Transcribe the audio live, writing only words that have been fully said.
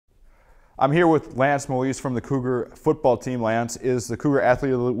I'm here with Lance Moise from the Cougar football team. Lance is the Cougar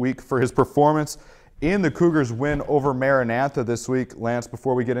Athlete of the Week for his performance in the Cougars' win over Maranatha this week. Lance,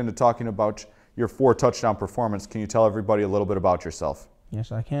 before we get into talking about your 4-touchdown performance, can you tell everybody a little bit about yourself?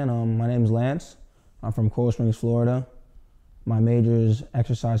 Yes, I can. My name is Lance. I'm from Coral Springs, Florida. My major is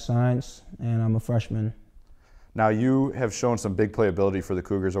exercise science, and I'm a freshman. Now, you have shown some big playability for the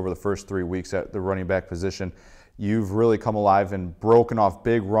Cougars over the first 3 weeks at the running back position. You've really come alive and broken off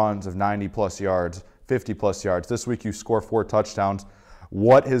big runs of 90-plus yards, 50-plus yards. This week you score 4 touchdowns.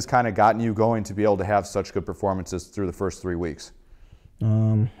 What has kind of gotten you going to be able to have such good performances through the first 3 weeks? I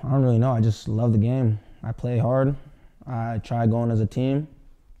don't really know. I just love the game. I play hard. I try going as a team.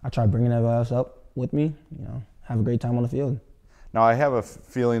 I try bringing everybody else up with me. Have a great time on the field. Now, I have a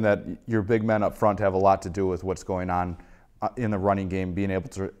feeling that your big men up front have a lot to do with what's going on in the running game, being able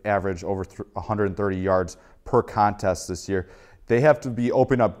to average over 130 yards per contest this year. They have to be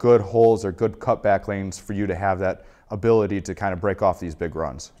opening up good holes or good cutback lanes for you to have that ability to kind of break off these big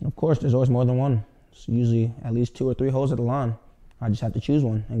runs. Of course, there's always more than one. It's usually at least 2 or 3 holes at the line. I just have to choose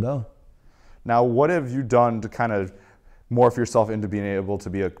one and go. Now, what have you done to kind of morph yourself into being able to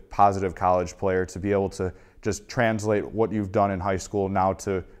be a positive college player, to be able to just translate what you've done in high school now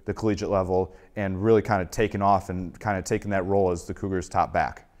to the collegiate level and really kind of taking off and kind of taking that role as the Cougars' top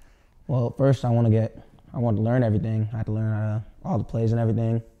back? Well, first I want to learn everything. I had to learn all the plays and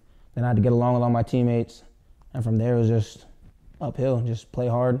everything. Then I had to get along with all my teammates. And from there it was just uphill, just play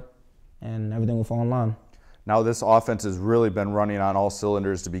hard and everything will fall in line. Now, this offense has really been running on all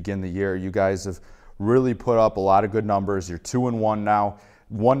cylinders to begin the year. You guys have really put up a lot of good numbers. You're 2-1 now.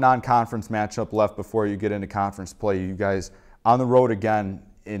 One non-conference matchup left before you get into conference play. You guys on the road again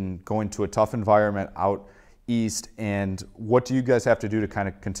in going to a tough environment out east. And what do you guys have to do to kind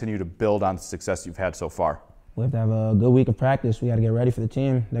of continue to build on the success you've had so far? We have to have a good week of practice. We got to get ready for the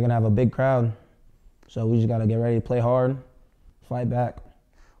team. They're going to have a big crowd. So we just got to get ready to play hard, fight back.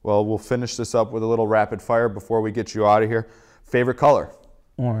 Well, we'll finish this up with a little rapid fire before we get you out of here. Favorite color?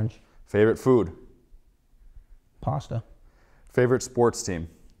 Orange. Favorite food? Pasta. Favorite sports team?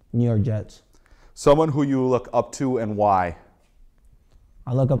 New York Jets. Someone who you look up to and why?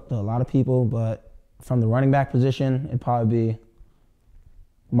 I look up to a lot of people, but from the running back position, it'd probably be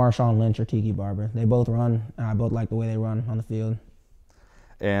Marshawn Lynch or Tiki Barber. They both run, and I both like the way they run on the field.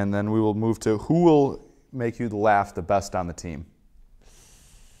 And then we will move to who will make you laugh the best on the team?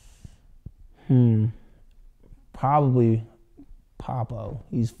 Probably Papo.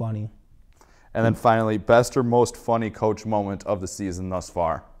 He's funny. And then finally, best or most funny coach moment of the season thus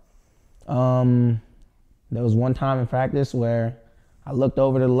far? There was one time in practice where I looked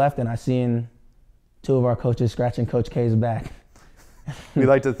over to the left and I seen 2 of our coaches scratching Coach K's back. We'd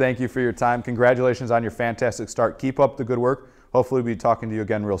like to thank you for your time. Congratulations on your fantastic start. Keep up the good work. Hopefully we'll be talking to you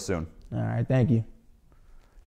again real soon. All right, thank you.